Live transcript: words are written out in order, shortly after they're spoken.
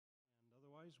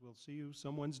Otherwise, we'll see you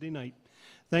some Wednesday night.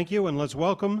 Thank you, and let's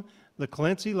welcome the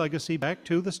Clancy Legacy back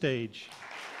to the stage.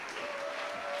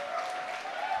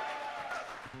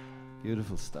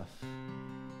 Beautiful stuff. Do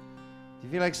you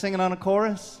feel like singing on a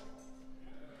chorus?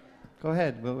 Go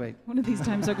ahead, we'll wait. One of these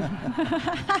times are good.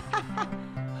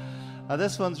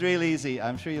 This one's real easy.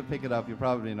 I'm sure you'll pick it up. You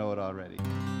probably know it already.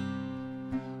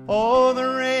 Oh, the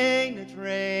rain, it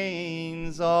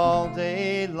rains all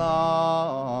day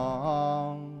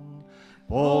long.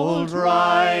 Bold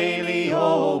Riley,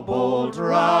 oh, Bold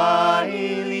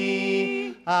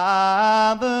Riley.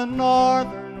 Ah, the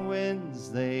northern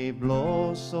winds, they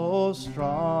blow so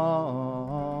strong.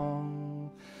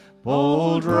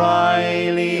 Bold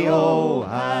Riley, oh,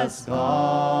 has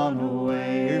gone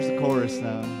away. Here's the chorus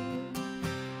now.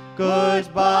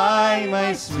 Goodbye,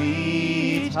 my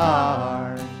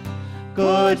sweetheart.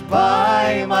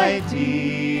 Goodbye, my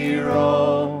dear,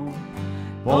 oh.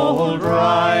 Bold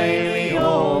Riley,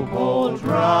 oh, Bold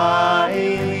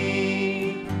Riley.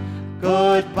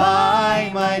 Goodbye,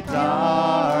 my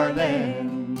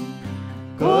darling.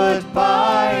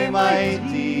 Goodbye, my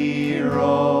dear,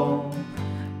 oh.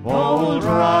 Bold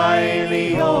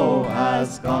Riley, oh,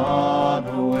 has gone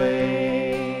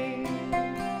away.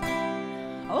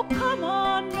 Oh, come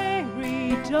on,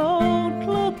 Mary, don't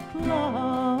look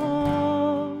long.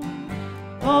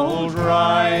 Bold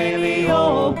Riley,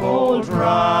 oh, Bold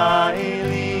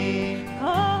Riley.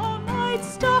 On night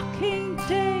stocking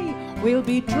day, we'll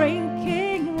be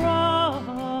drinking rum.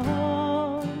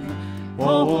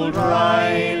 Bold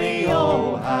Riley,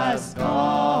 oh, has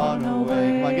gone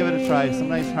away. Come on, give it a try. Some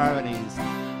nice harmonies.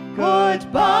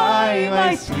 Goodbye,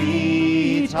 my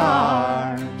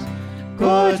sweetheart.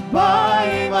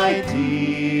 Goodbye, my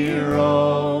dear,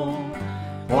 oh.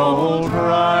 Bold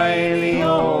Riley,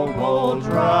 oh, Bold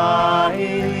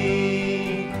Riley.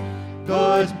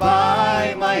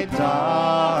 Goodbye, my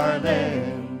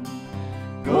darling.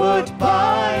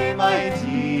 Goodbye, my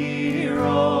dear,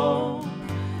 oh.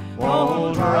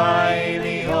 Bold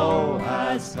Riley, oh,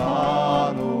 has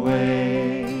gone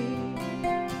away.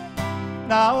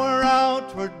 Now we're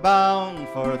outward bound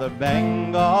for the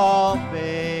Bengal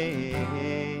Bay.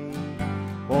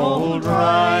 Bold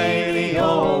Riley,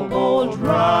 oh, Bold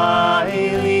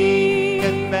Riley.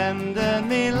 Get bending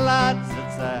me, lads,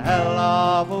 it's a hell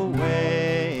of a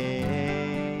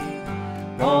way.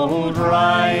 Bold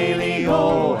Riley,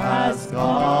 oh, has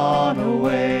gone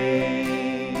away.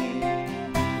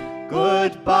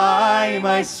 Goodbye,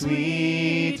 my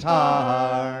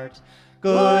sweetheart.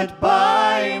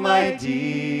 Goodbye, my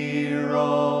dear,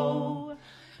 oh.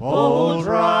 Bold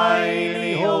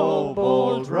Riley, oh,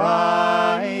 Bold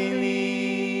Riley.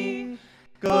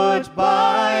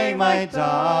 Goodbye, my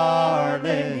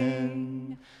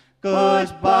darling.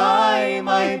 Goodbye,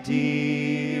 my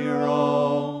dear,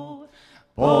 oh.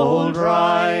 Bold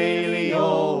Riley,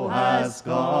 oh, has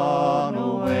gone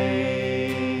away.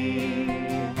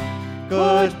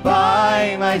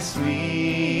 Goodbye, my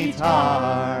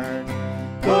sweetheart.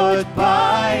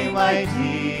 Goodbye, my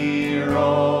dear,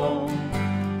 oh.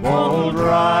 Bold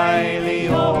Riley,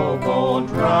 oh,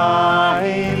 Bold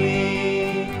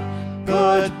Riley.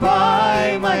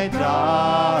 Goodbye, my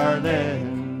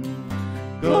darling.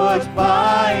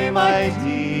 Goodbye, my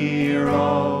dear,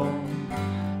 oh.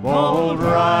 Bold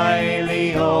Riley.